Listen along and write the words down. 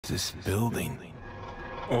this building?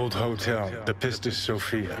 Old hotel, the Pistis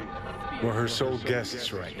Sophia. We're her sole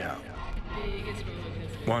guests right now.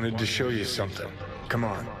 Wanted to show you something. Come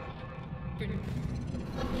on.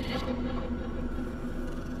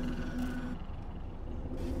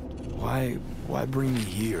 Why bring me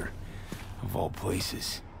here, of all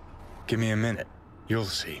places? Give me a minute. You'll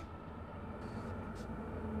see.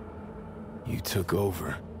 You took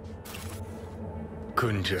over.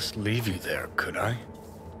 Couldn't just leave you there, could I?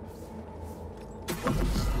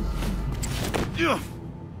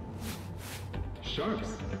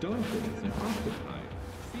 Sharks, dolphins, and octopi.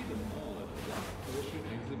 See them all at the Lost Ocean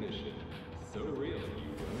exhibition. So real you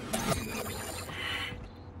won't believe it.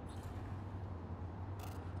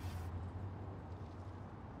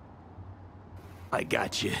 I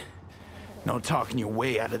got you. No talking your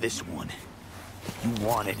way out of this one. You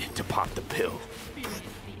wanted to pop the pill.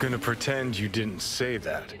 Gonna pretend you didn't say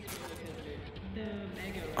that.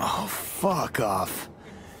 Oh, fuck off.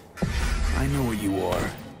 I know what you are.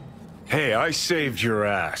 Hey, I saved your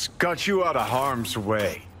ass, got you out of harm's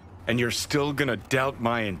way, and you're still gonna doubt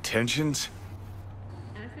my intentions?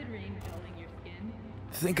 Acid rain dulling your skin.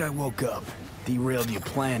 Think I woke up, derailed your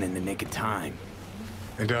plan in the nick of time.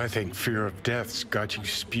 And I think fear of death's got you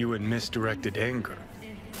spewing misdirected anger.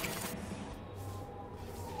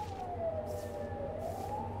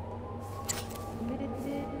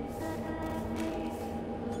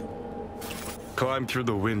 Climb through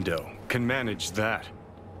the window. Can manage that,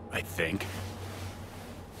 I think.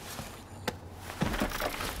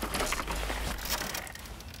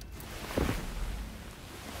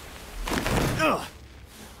 Ugh.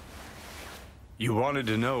 You wanted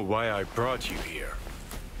to know why I brought you here.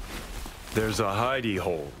 There's a hidey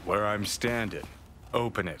hole where I'm standing.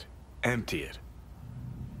 Open it. Empty it.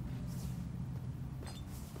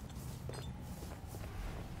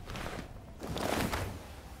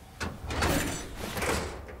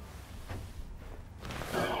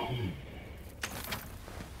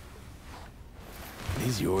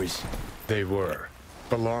 These yours? They were.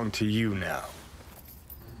 Belong to you now.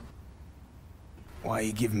 Why are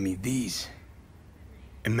you giving me these?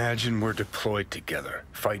 Imagine we're deployed together,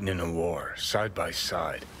 fighting in a war, side by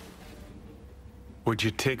side. Would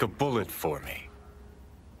you take a bullet for me?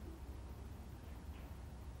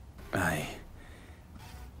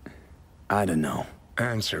 I don't know.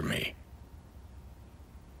 Answer me.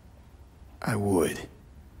 I would.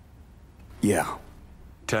 Yeah.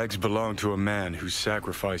 Tags belong to a man who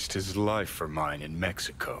sacrificed his life for mine in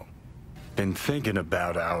Mexico. Been thinking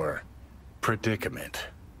about our predicament.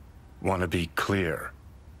 Want to be clear.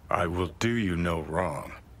 I will do you no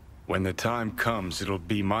wrong. When the time comes, it'll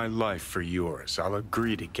be my life for yours. I'll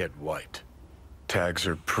agree to get wiped. Tags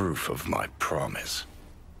are proof of my promise.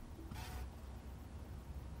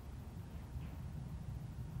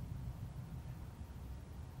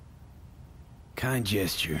 Kind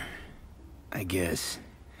gesture, I guess.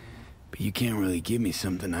 But you can't really give me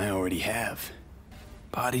something I already have.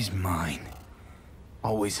 Body's mine.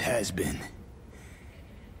 Always has been.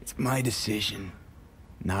 It's my decision,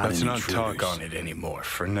 not Let's an not intruder's. talk on it anymore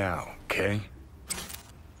for now, okay?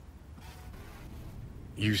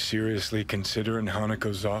 You seriously considering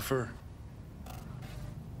Hanako's offer?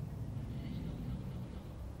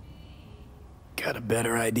 Got a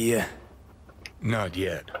better idea? Not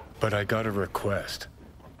yet, but I got a request.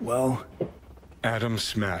 Well, Adam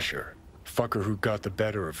Smasher. Fucker who got the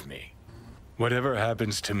better of me. Whatever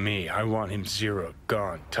happens to me, I want him zeroed,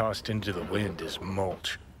 gone, tossed into the wind as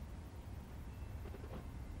mulch.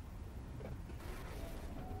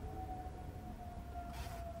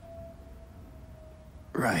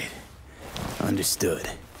 right. Understood.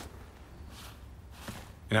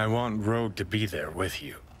 And I want Rogue to be there with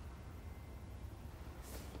you.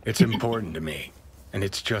 It's important to me, and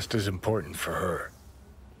it's just as important for her.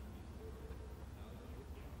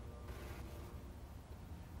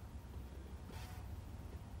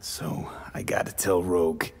 So, I gotta tell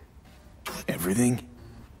Rogue everything?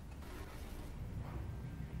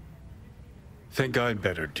 Think I'd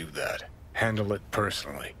better do that. Handle it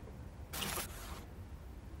personally.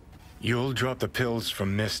 You'll drop the pills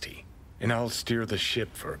from Misty, and I'll steer the ship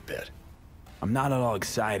for a bit. I'm not at all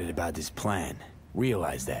excited about this plan.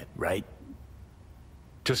 Realize that, right?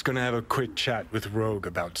 Just gonna have a quick chat with Rogue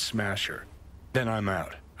about Smasher. Then I'm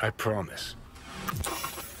out, I promise.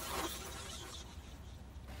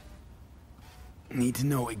 Need to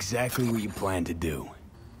know exactly what you plan to do.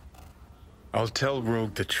 I'll tell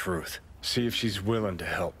Rogue the truth. See if she's willing to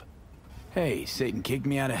help. Hey, Satan kicked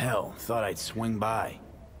me out of hell. Thought I'd swing by.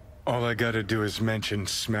 All I gotta do is mention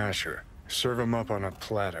Smasher. Serve him up on a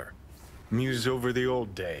platter. Muse over the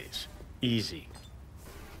old days. Easy.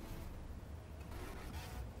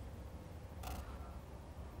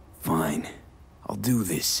 Fine. I'll do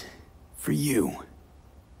this. For you.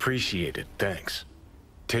 Appreciate it, thanks.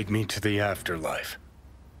 Take me to the afterlife.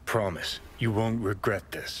 Promise, you won't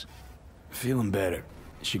regret this. Feeling better.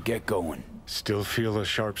 Should get going. Still feel a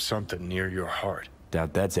sharp something near your heart.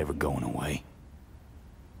 Doubt that's ever going away.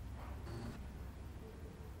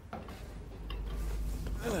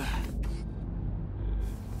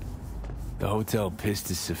 The Hotel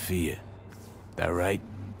Pistis Sophia. That right?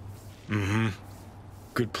 Mm-hmm.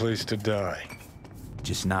 Good place to die.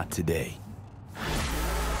 Just not today.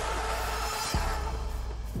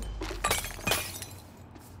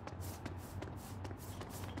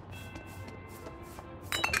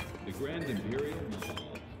 The Grand Imperial Mall.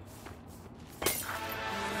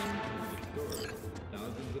 Stores.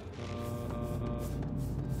 Thousands of...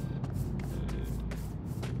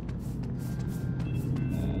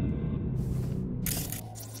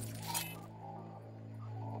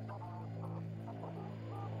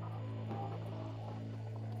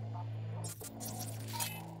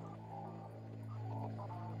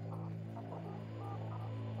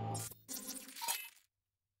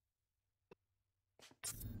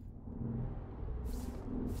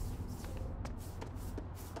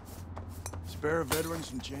 Spare veterans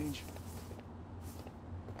some change?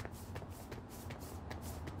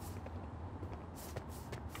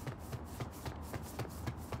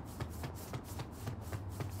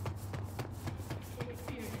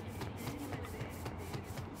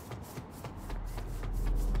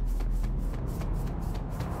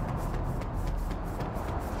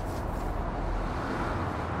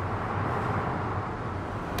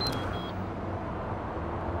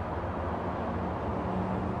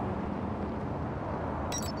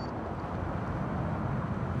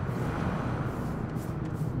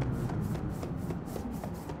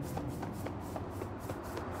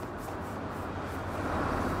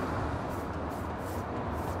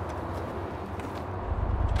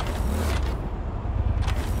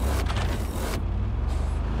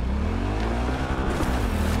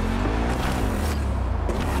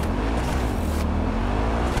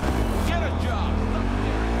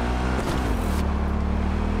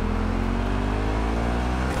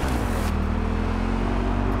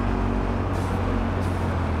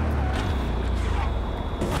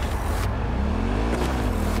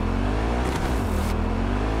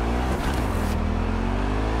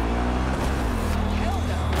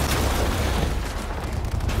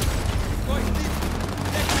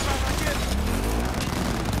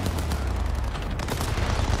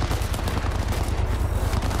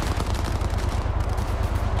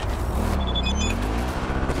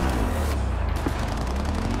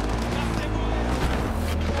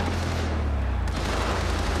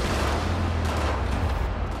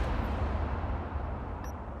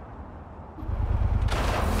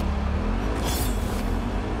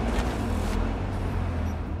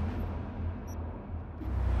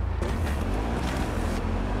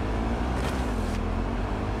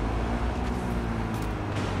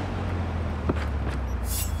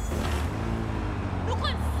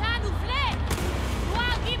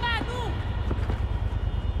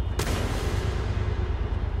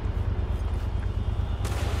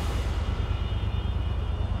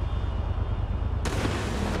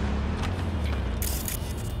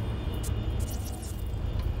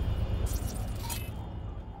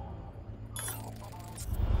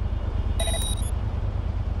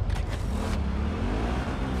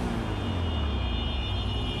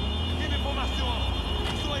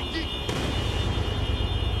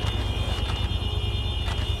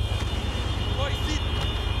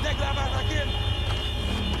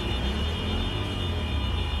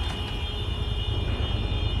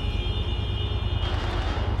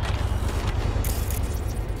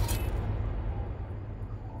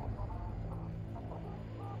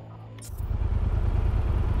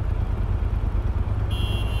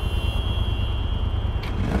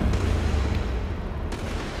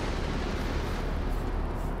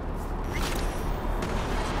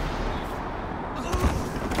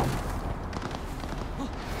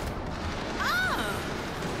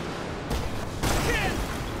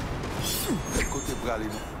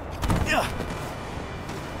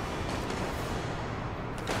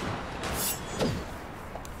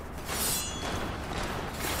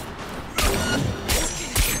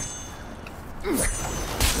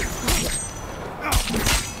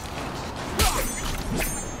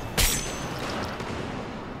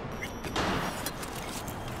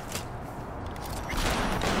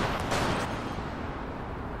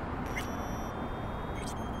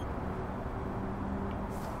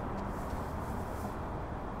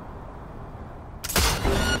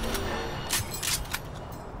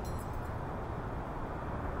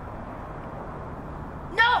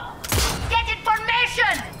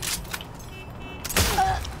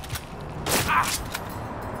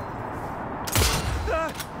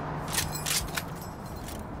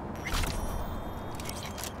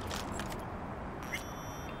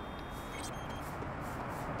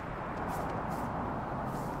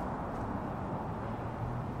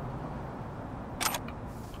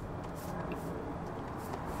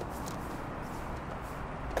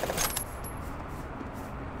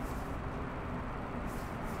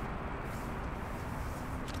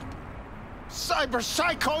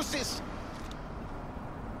 cyberpsychosis!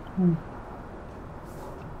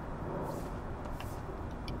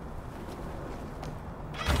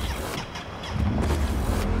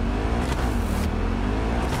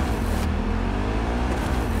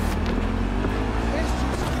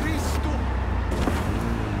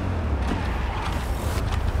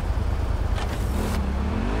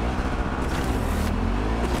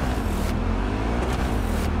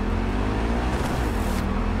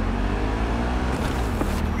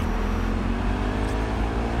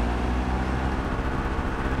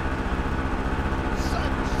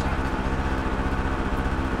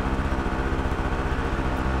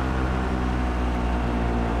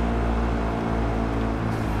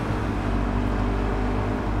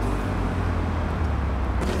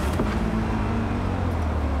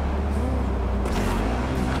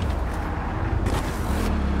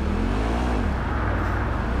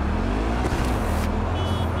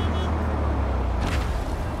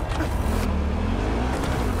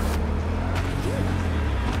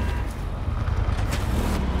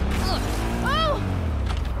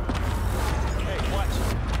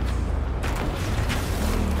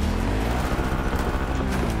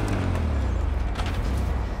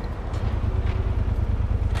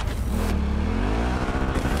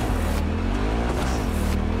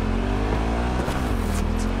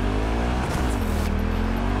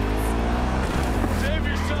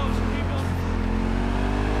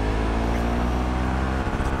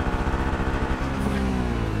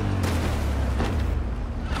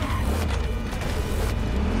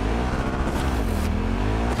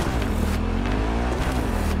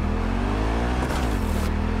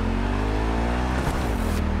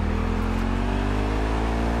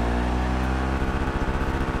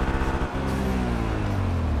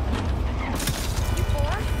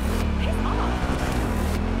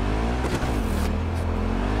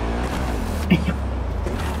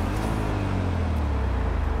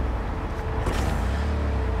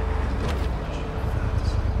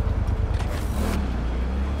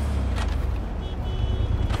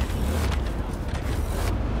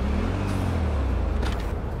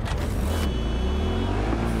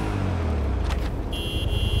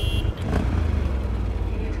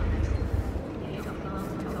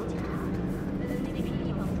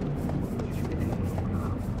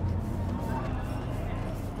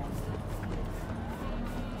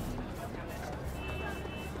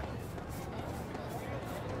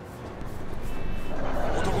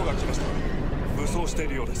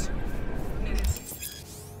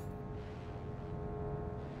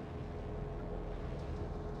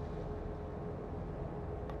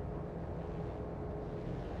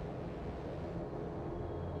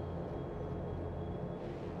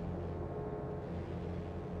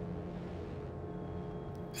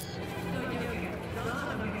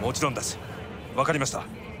もちろんです。わかりました。わ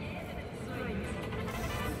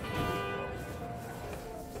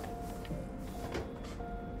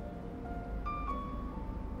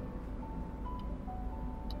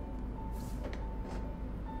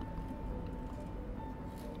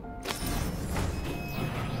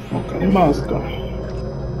かりますか。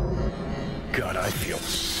God, I feel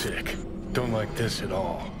sick. Don't like this at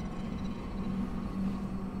all.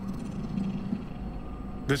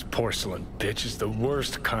 This porcelain bitch is the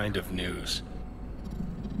worst kind of news.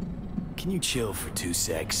 Can you chill for 2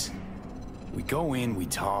 secs? We go in, we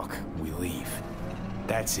talk, we leave.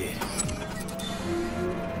 That's it.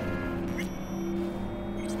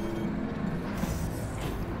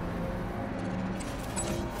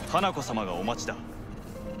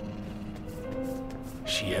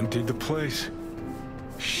 She emptied the place.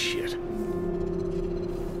 Shit.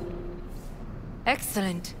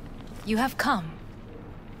 Excellent. You have come.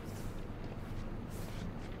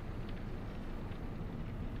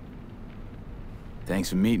 Thanks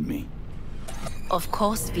for meeting me. Of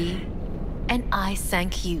course, V. And I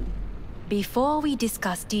thank you. Before we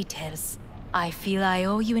discuss details, I feel I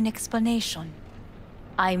owe you an explanation.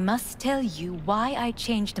 I must tell you why I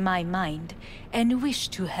changed my mind and wish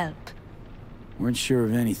to help. Weren't sure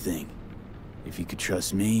of anything. If you could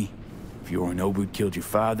trust me, if Yorinobu killed your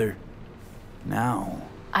father. Now...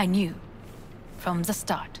 I knew. From the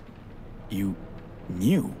start. You...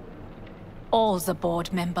 knew? All the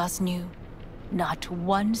board members knew. Not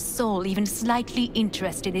one soul even slightly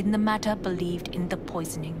interested in the matter believed in the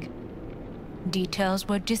poisoning. Details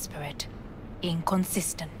were disparate,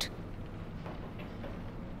 inconsistent.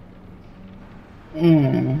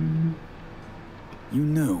 You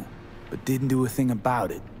knew, but didn't do a thing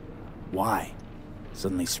about it. Why?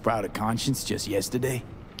 Suddenly sprout a conscience just yesterday?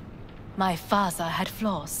 My father had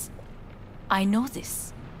flaws. I know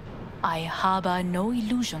this. I harbor no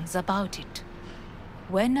illusions about it.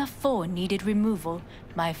 When a foe needed removal,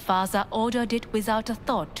 my father ordered it without a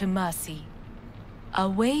thought to mercy. A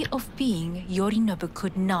way of being Yorinobu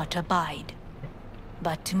could not abide.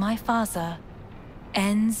 But to my father,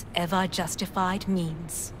 ends ever justified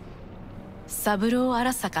means. Saburo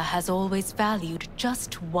Arasaka has always valued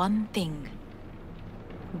just one thing.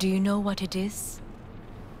 Do you know what it is?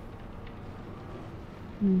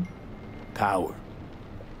 Power.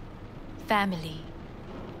 Family.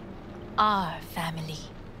 Our family.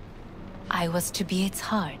 I was to be its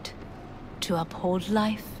heart, to uphold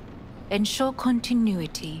life, ensure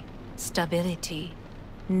continuity, stability,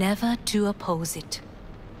 never to oppose it.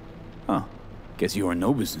 Huh. Guess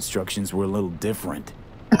Yorinobu's instructions were a little different.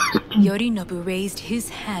 Yorinobu raised his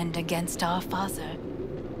hand against our father,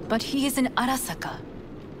 but he is an Arasaka.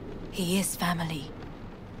 He is family.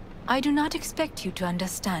 I do not expect you to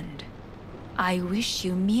understand. I wish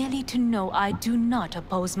you merely to know I do not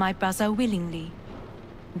oppose my brother willingly,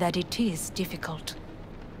 that it is difficult.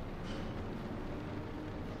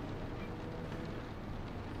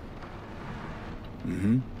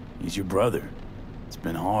 He's your brother. It's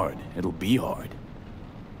been hard. It'll be hard.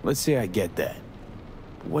 Let's say I get that.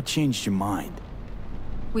 But what changed your mind?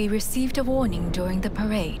 We received a warning during the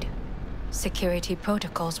parade. Security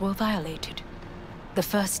protocols were violated. The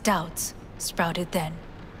first doubts sprouted then.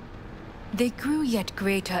 They grew yet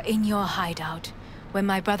greater in your hideout, when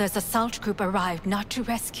my brother's assault group arrived not to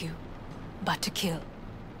rescue, but to kill.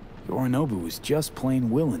 Yorinobu was just plain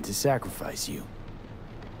willing to sacrifice you.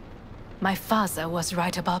 My father was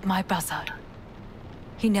right about my brother.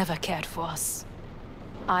 He never cared for us.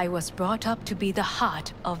 I was brought up to be the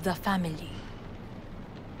heart of the family.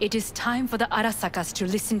 It is time for the Arasakas to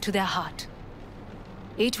listen to their heart.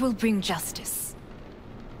 It will bring justice.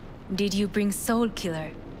 Did you bring Soul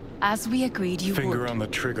Killer, as we agreed you would? Finger on the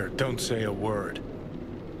trigger, don't say a word.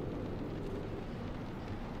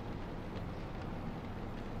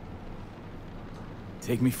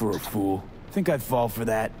 Take me for a fool. Think I'd fall for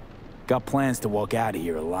that? Got plans to walk out of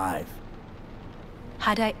here alive.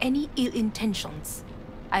 Had I any ill intentions,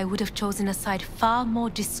 I would have chosen a side far more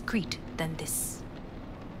discreet than this.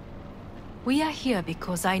 We are here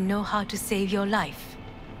because I know how to save your life.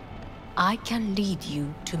 I can lead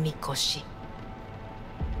you to Mikoshi.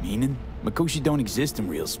 Meaning? Mikoshi don't exist in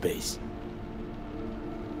real space.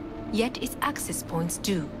 Yet its access points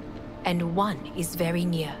do, and one is very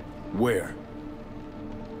near. Where?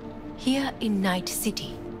 Here in Night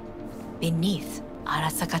City, beneath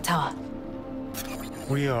Arasaka Tower.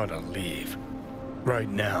 We ought to leave. Right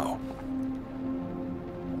now.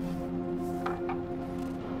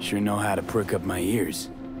 Sure know how to prick up my ears.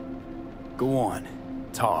 Go on,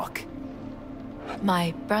 talk.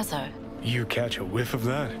 My brother. You catch a whiff of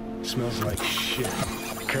that? Smells like shit.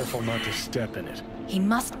 Careful not to step in it. He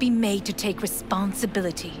must be made to take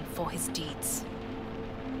responsibility for his deeds.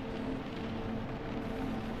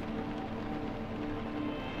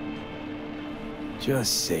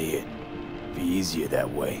 Just say it. Be easier that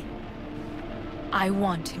way. I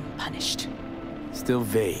want him punished. Still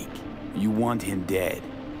vague. You want him dead.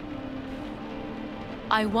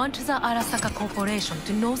 I want the Arasaka Corporation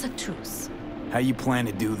to know the truth. How you plan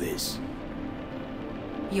to do this?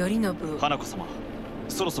 Yorinobu, 花子様、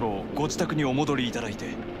そろそろご自宅にお戻りいただいて。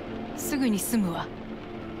すぐに済むわ。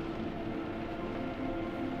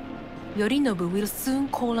Yorinobu will soon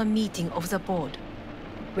call a meeting of the board.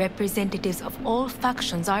 Representatives of all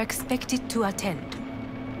factions are expected to attend.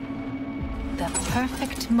 The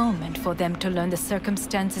perfect moment for them to learn the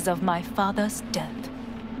circumstances of my father's death.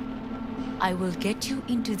 I will get you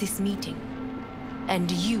into this meeting, and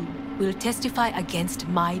you will testify against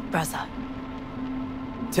my brother.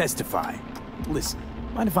 Testify? Listen,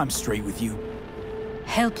 mind if I'm straight with you?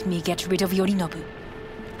 Help me get rid of Yorinobu.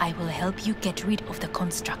 I will help you get rid of the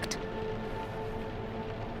construct.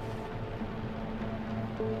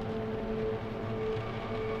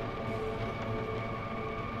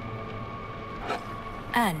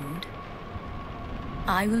 And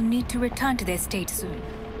I will need to return to the estate soon,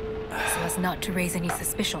 so as not to raise any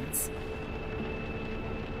suspicions.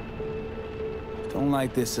 Don't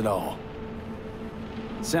like this at all.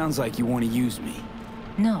 Sounds like you want to use me.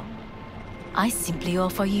 No, I simply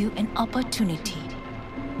offer you an opportunity.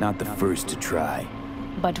 Not the first to try.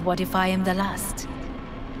 But what if I am the last?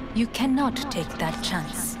 You cannot take that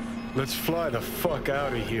chance. Let's fly the fuck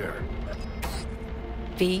out of here.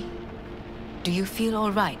 V, do you feel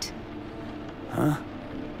all right? Huh?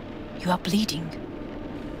 You are bleeding.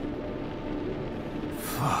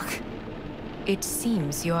 Fuck. It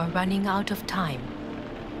seems you are running out of time.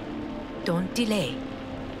 Don't delay.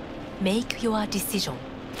 Make your decision.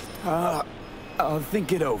 I'll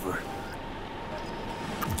think it over.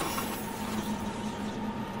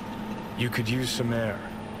 You could use some air.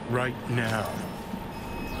 Right now.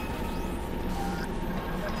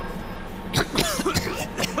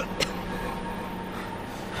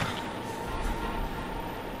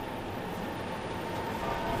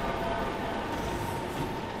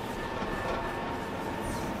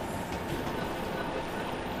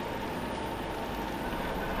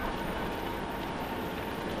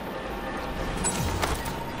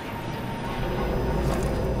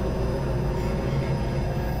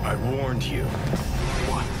 I warned you.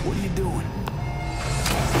 What? What are you doing?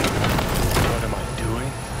 What am I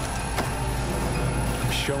doing?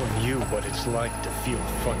 I'm showing you what it's like to feel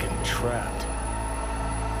fucking trapped.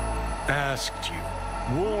 Asked you,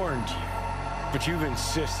 warned you, but you've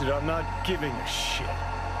insisted on not giving a shit.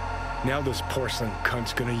 Now this porcelain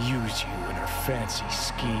cunt's gonna use you in her fancy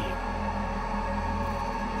scheme.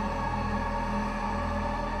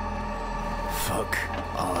 Fuck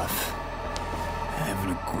off. I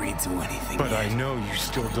haven't agreed to anything But yet. I know you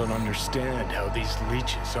still don't understand how these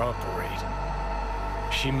leeches operate.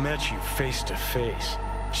 She met you face to face.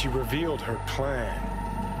 She revealed her plan.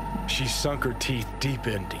 She sunk her teeth deep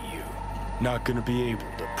into you. Not gonna be able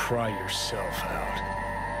to pry yourself out.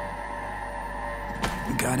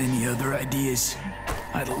 Got any other ideas?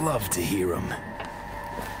 I'd love to hear them.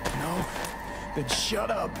 No? Then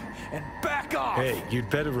shut up and back off! Hey,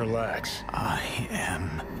 you'd better relax. I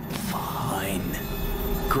am fine.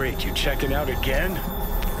 Great, you checking out again?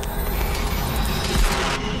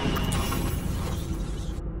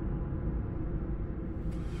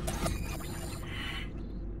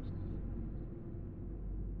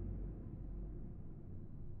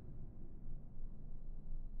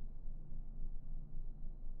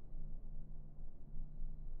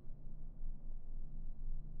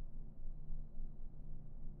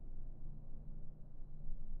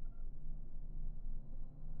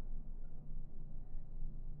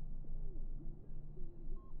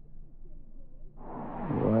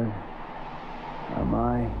 What? Am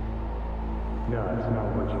I? No, it's not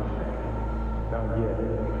what you think. Not yet.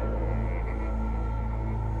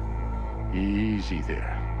 Easy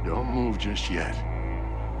there. Don't move just yet.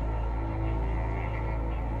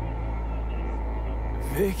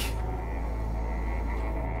 Vic?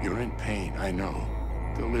 You're in pain, I know.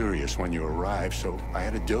 Delirious when you arrived, so I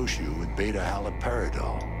had to dose you with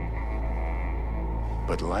beta-haloperidol.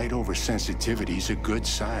 But light oversensitivity's a good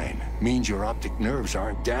sign. Means your optic nerves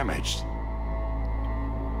aren't damaged.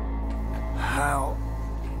 How'd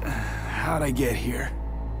I get here?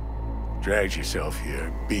 Dragged yourself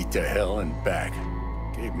here, beat to hell and back.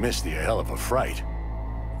 Gave Misty a hell of a fright.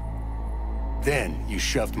 Then you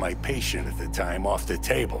shoved my patient at the time off the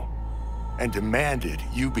table and demanded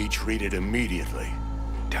you be treated immediately.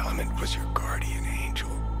 Tell him it was your guardian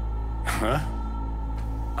angel. Huh?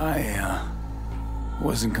 I,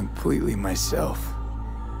 wasn't completely myself.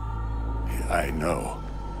 Yeah, I know.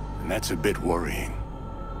 And that's a bit worrying.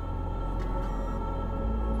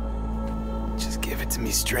 Just give it to me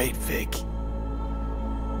straight, Vic.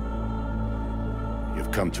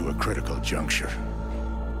 You've come to a critical juncture.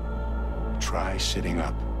 Try sitting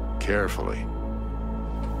up, carefully.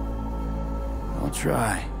 I'll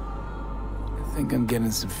try. I think I'm getting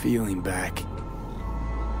some feeling back.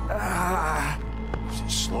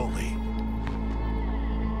 Slowly.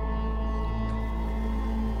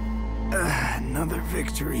 Another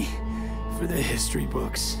victory for the history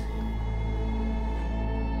books.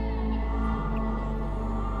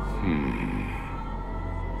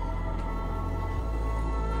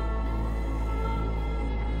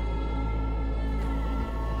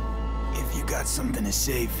 If you got something to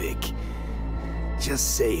say, Vic,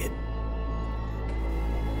 just say it.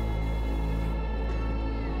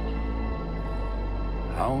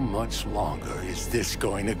 How much longer is this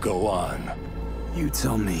going to go on? You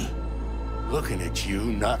tell me. Looking at you,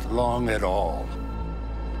 not long at all.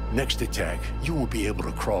 Next attack, you won't be able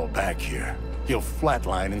to crawl back here. You'll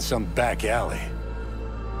flatline in some back alley.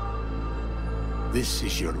 This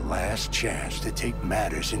is your last chance to take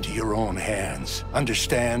matters into your own hands.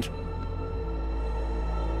 Understand?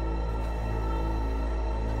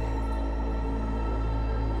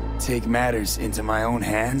 Take matters into my own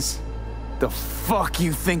hands? The fuck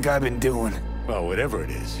you think I've been doing? Well, whatever it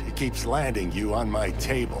is, it keeps landing you on my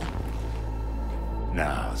table.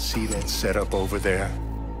 Now, see that setup over there?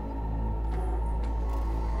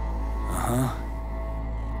 Uh-huh.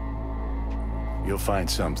 You'll find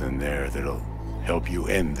something there that'll help you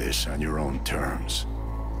end this on your own terms.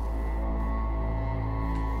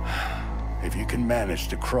 If you can manage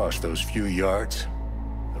to cross those few yards,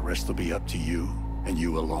 the rest will be up to you and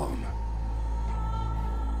you alone.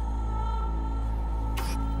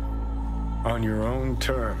 On your own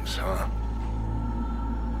terms, huh?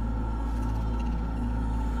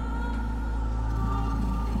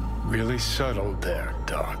 Really subtle there,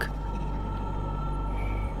 Doc.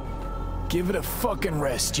 Give it a fucking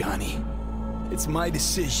rest, Johnny. It's my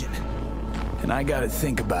decision. And I gotta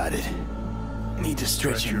think about it. Need to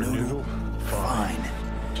stretch your noodle? Fine.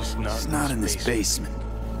 Just It's not in this basement.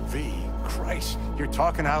 V, Christ, you're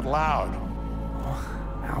talking out loud.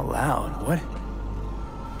 Out loud? What?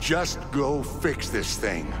 Just go fix this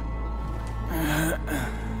thing.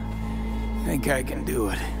 Think I can do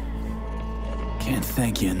it. Can't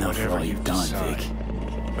thank you enough for all you've done, Vic.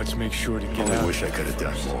 Let's make sure to get Only out. wish I could have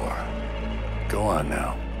done more. Go on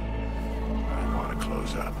now. I want to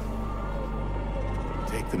close up.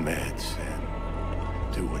 Take the meds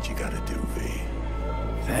and do what you gotta do, V.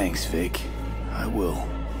 Thanks, Vic. I will.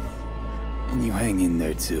 And you hang in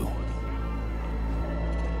there, too.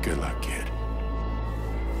 Good luck, kid.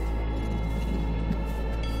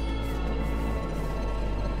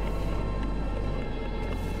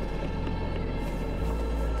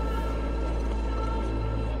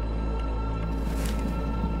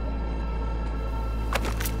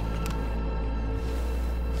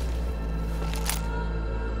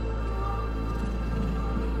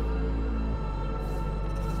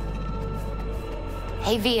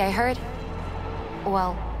 Hey V, I heard...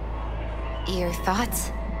 Well, your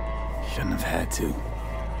thoughts? Shouldn't have had to.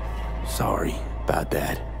 Sorry about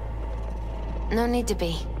that. No need to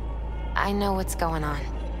be. I know what's going on.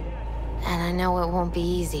 And I know it won't be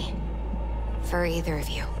easy. For either of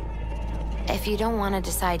you. If you don't want to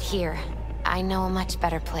decide here, I know a much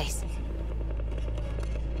better place.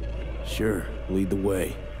 Sure, lead the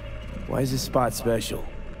way. Why is this spot special?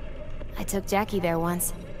 I took Jackie there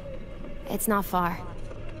once. It's not far.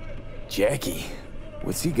 Jackie?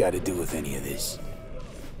 What's he got to do with any of this?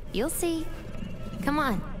 You'll see. Come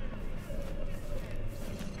on.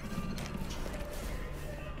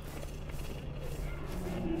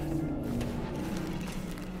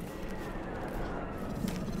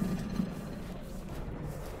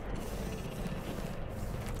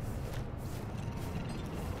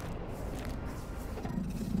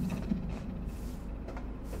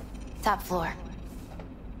 Top floor.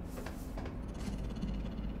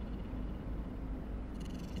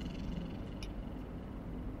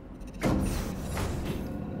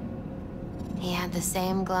 He had the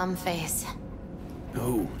same glum face.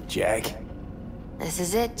 Who, Jack? This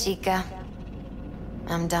is it, Chica.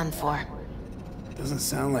 I'm done for. Doesn't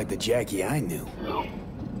sound like the Jackie I knew.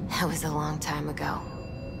 That was a long time ago.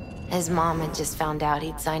 His mom had just found out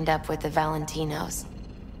he'd signed up with the Valentinos.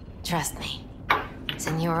 Trust me.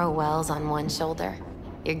 Senora Wells on one shoulder,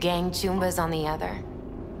 your gang Chumbas on the other.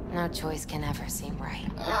 No choice can ever seem right.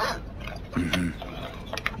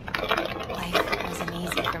 Life wasn't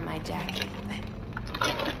easy for my Jackie, but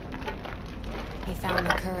he found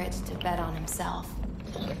the courage to bet on himself.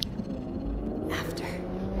 After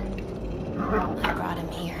I brought him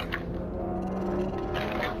here.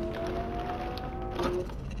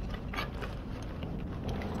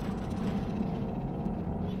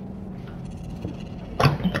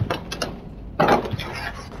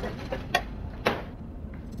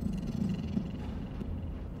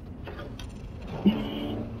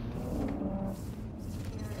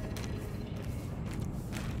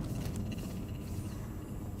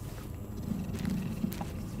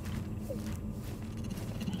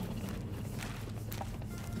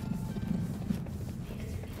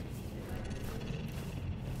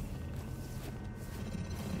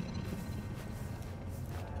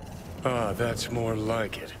 Ah, that's more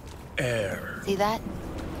like it. Air. See that?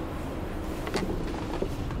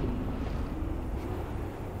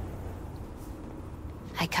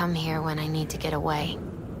 I come here when I need to get away.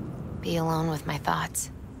 Be alone with my thoughts.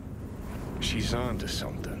 She's onto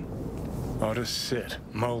something. Ought to sit,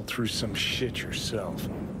 mull through some shit yourself.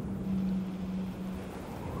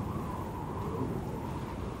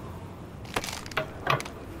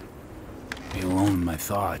 Be alone with my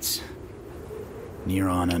thoughts. Near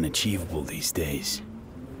on unachievable these days.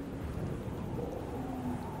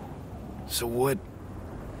 So what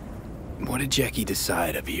did Jackie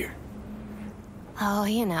decide up here? Oh,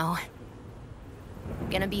 you know.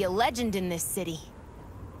 Gonna be a legend in this city.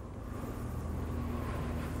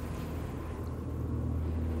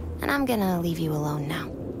 And I'm gonna leave you alone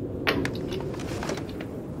now.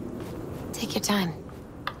 Take your time.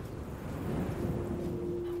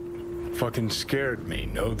 Fucking scared me,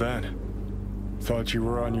 know that? Thought you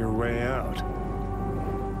were on your way out.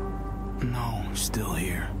 No, still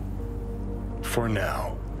here. For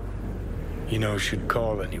now. You know, should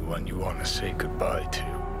call anyone you want to say goodbye to.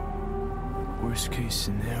 Worst case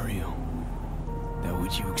scenario. That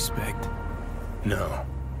what you expect? No.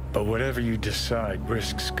 But whatever you decide,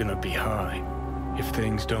 risk's gonna be high. If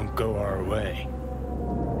things don't go our way.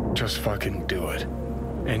 Just fucking do it.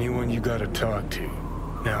 Anyone you gotta talk to,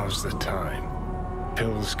 now's the time.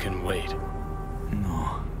 Pills can wait.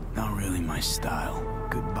 No, not really my style.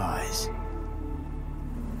 Goodbyes.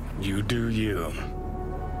 You do you.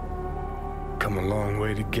 Come a long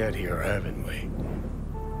way to get here, haven't we?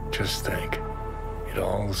 Just think. It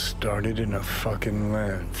all started in a fucking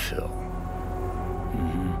landfill.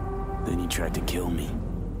 Mm-hmm. Then you tried to kill me.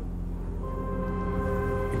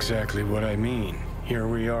 Exactly what I mean. Here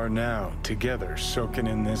we are now, together, soaking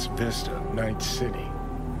in this vista of Night City.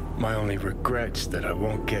 My only regret's that I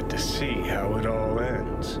won't get to see how it all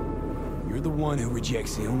ends. You're the one who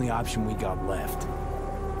rejects the only option we got left.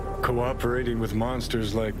 Cooperating with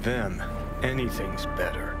monsters like them, anything's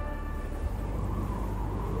better.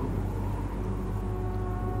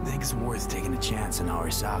 Think it's worth taking a chance in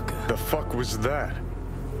Arasaka. The fuck was that?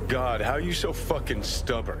 God, how you so fucking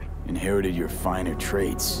stubborn? Inherited your finer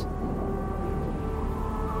traits.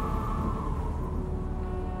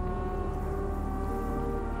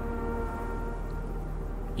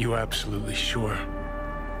 You absolutely sure?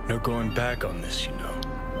 No going back on this, you know.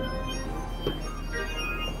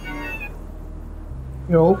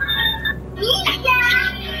 Yo.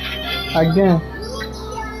 Again.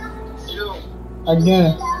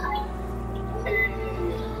 Again.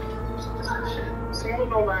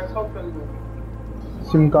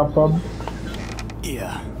 Sim capable.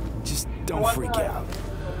 Yeah, just don't freak out.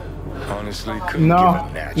 Honestly, couldn't No,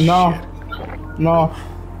 give a gnat shit. no.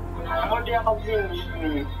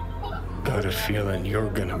 Got a feeling you're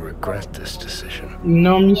gonna regret this decision.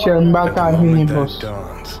 No, Michel, At back the at moment him, that boss.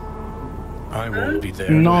 dawns, I won't be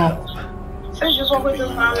there No. to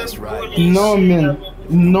help. That's right. No, man.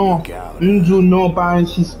 No. Nju, no, pas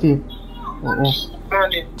insister.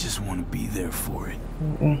 Just want to be there for it.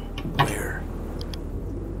 Where?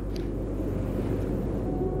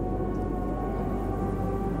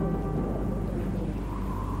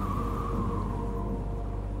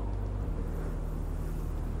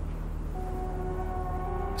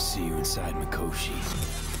 See you inside Mikoshi.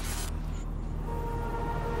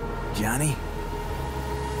 Johnny?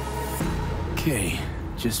 Okay,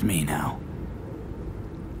 just me now.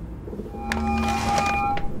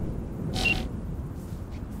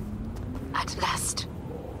 At last.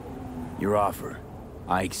 Your offer.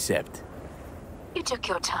 I accept. You took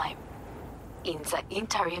your time. In the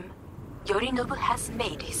interim, Yorinobu has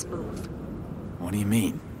made his move. What do you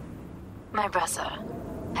mean? My brother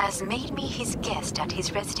has made me his guest at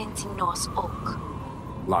his residence in North Oak.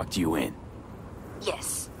 Locked you in.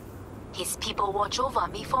 Yes. His people watch over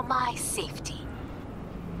me for my safety.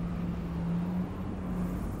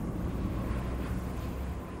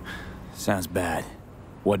 Sounds bad.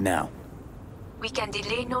 What now? We can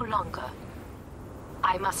delay no longer.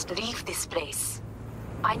 I must leave this place.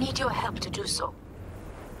 I need your help to do so.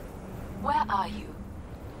 Where are you?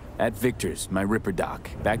 At Victor's, my Ripper dock,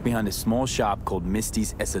 back behind a small shop called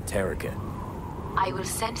Misty's Esoterica. I will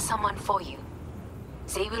send someone for you.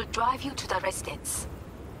 They will drive you to the residence.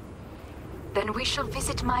 Then we shall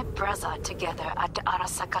visit my brother together at the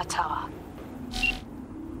Arasaka Tower.